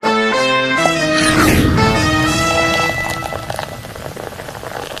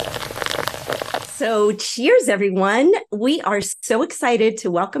So, cheers, everyone. We are so excited to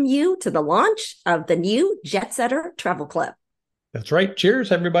welcome you to the launch of the new Jetsetter Travel Club. That's right.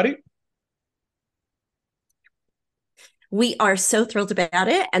 Cheers, everybody. We are so thrilled about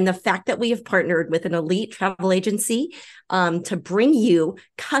it. And the fact that we have partnered with an elite travel agency to bring you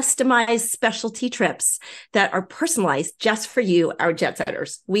customized specialty trips that are personalized just for you, our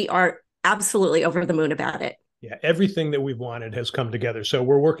Jetsetters. We are absolutely over the moon about it. Yeah, everything that we've wanted has come together. So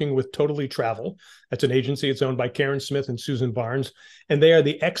we're working with Totally Travel. That's an agency. It's owned by Karen Smith and Susan Barnes, and they are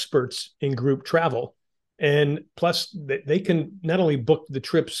the experts in group travel. And plus, they can not only book the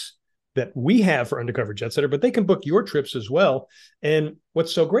trips that we have for Undercover Jetsetter, but they can book your trips as well. And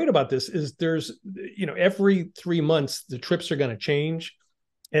what's so great about this is every 3 months, the trips are going to change,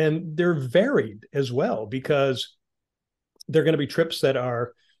 and they're varied as well because they're going to be trips that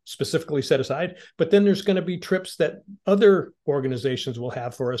are specifically set aside, but then there's going to be trips that other organizations will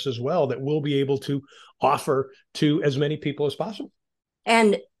have for us as well that we'll be able to offer to as many people as possible.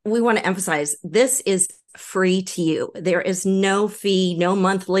 And we want to emphasize this is free to you. There is no fee, no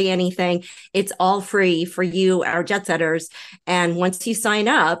monthly anything. It's all free for you, our Jetsetters. And once you sign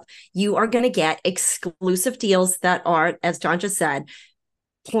up, you are going to get exclusive deals that are, as John just said,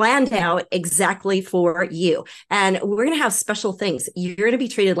 planned out exactly for you. And we're going to have special things. You're going to be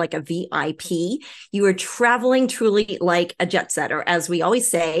treated like a VIP. You are traveling truly like a jet setter, as we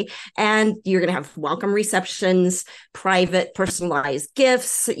always say. And you're going to have welcome receptions, private personalized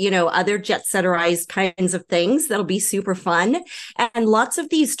gifts, other jet setterized kinds of things that'll be super fun. And lots of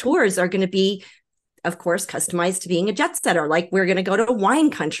these tours are going to be, of course, customized to being a jet setter. Like we're going to go to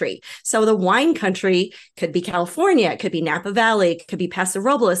wine country. So the wine country could be California, it could be Napa Valley, it could be Paso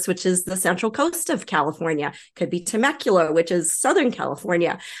Robles, which is the central coast of California, could be Temecula, which is Southern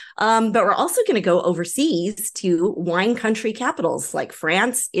California. But we're also going to go overseas to wine country capitals like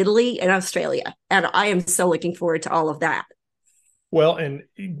France, Italy, and Australia. And I am so looking forward to all of that. Well, and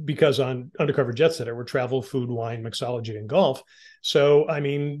because on Undercover Jetsetter, we're travel, food, wine, mixology, and golf. So, I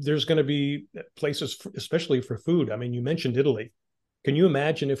mean, there's going to be places, especially for food. I mean, you mentioned Italy. Can you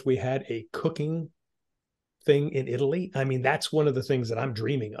imagine if we had a cooking thing in Italy? I mean, that's one of the things that I'm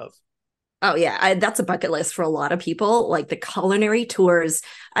dreaming of. Oh yeah, that's a bucket list for a lot of people, like the culinary tours.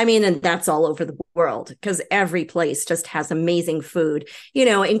 I mean, and that's all over the world because every place just has amazing food,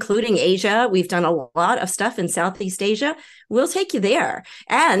 including Asia. We've done a lot of stuff in Southeast Asia. We'll take you there.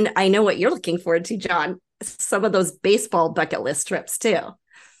 And I know what you're looking forward to, John, some of those baseball bucket list trips too.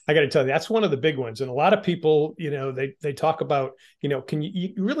 I got to tell you, that's one of the big ones. And a lot of people, they talk about,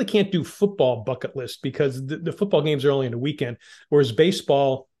 you really can't do football bucket list because the football games are only in the weekend, whereas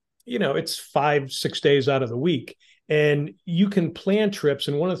baseball, it's 5-6 days out of the week and you can plan trips.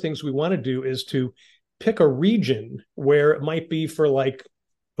 And one of the things we want to do is to pick a region where it might be for like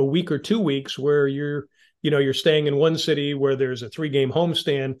a week or 2 weeks where you're staying in one city where there's a 3-game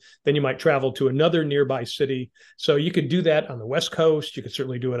homestand, then you might travel to another nearby city. So you could do that on the West Coast. You could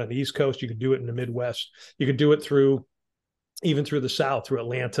certainly do it on the East Coast. You could do it in the Midwest. You could do it even through the South, through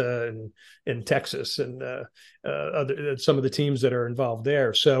Atlanta and Texas and some of the teams that are involved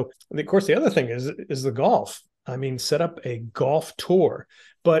there. So, and of course, the other thing is the golf. I mean, set up a golf tour,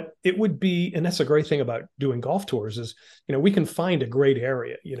 but it would be, and that's a great thing about doing golf tours is, we can find a great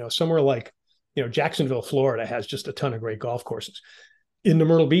area, somewhere like, Jacksonville, Florida has just a ton of great golf courses. In the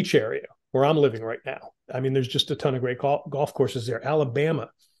Myrtle Beach area, where I'm living right now, I mean, there's just a ton of great golf courses there. Alabama,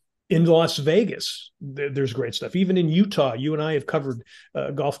 in Las Vegas, there's great stuff. Even in Utah, you and I have covered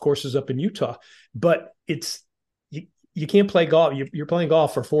golf courses up in Utah, but you can't play golf. You're playing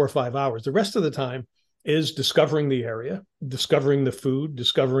golf for 4 or 5 hours. The rest of the time is discovering the area, discovering the food,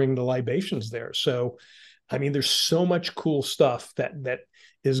 discovering the libations there. So, I mean, there's so much cool stuff that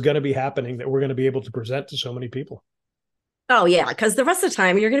is going to be happening that we're going to be able to present to so many people. Oh, yeah, because the rest of the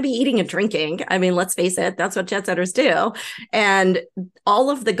time you're going to be eating and drinking. I mean, let's face it, that's what jet setters do. And all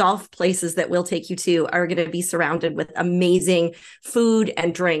of the golf places that we'll take you to are going to be surrounded with amazing food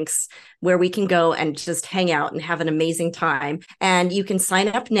and drinks where we can go and just hang out and have an amazing time. And you can sign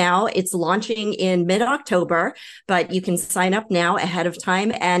up now. It's launching in mid-October, but you can sign up now ahead of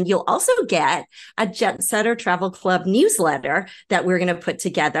time. And you'll also get a Jetsetter Travel Club newsletter that we're going to put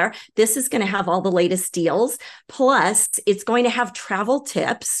together. This is going to have all the latest deals. Plus, it's going to have travel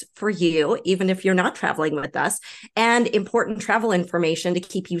tips for you, even if you're not traveling with us, and important travel information to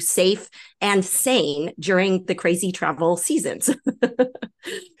keep you safe and sane during the crazy travel seasons.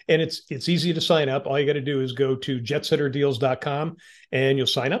 And it's easy to sign up. All you got to do is go to jetsetterdeals.com and you'll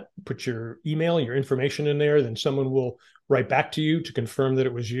sign up, put your email, your information in there. Then someone will write back to you to confirm that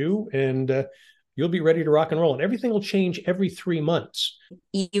it was you. And you'll be ready to rock and roll. And everything will change every 3 months.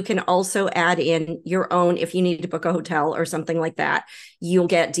 You can also add in your own, if you need to book a hotel or something like that, you'll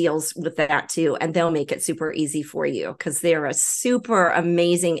get deals with that too. And they'll make it super easy for you because they're a super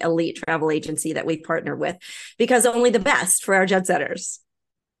amazing elite travel agency that we partner with, because only the best for our jet setters.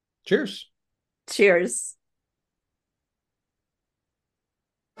 Cheers. Cheers.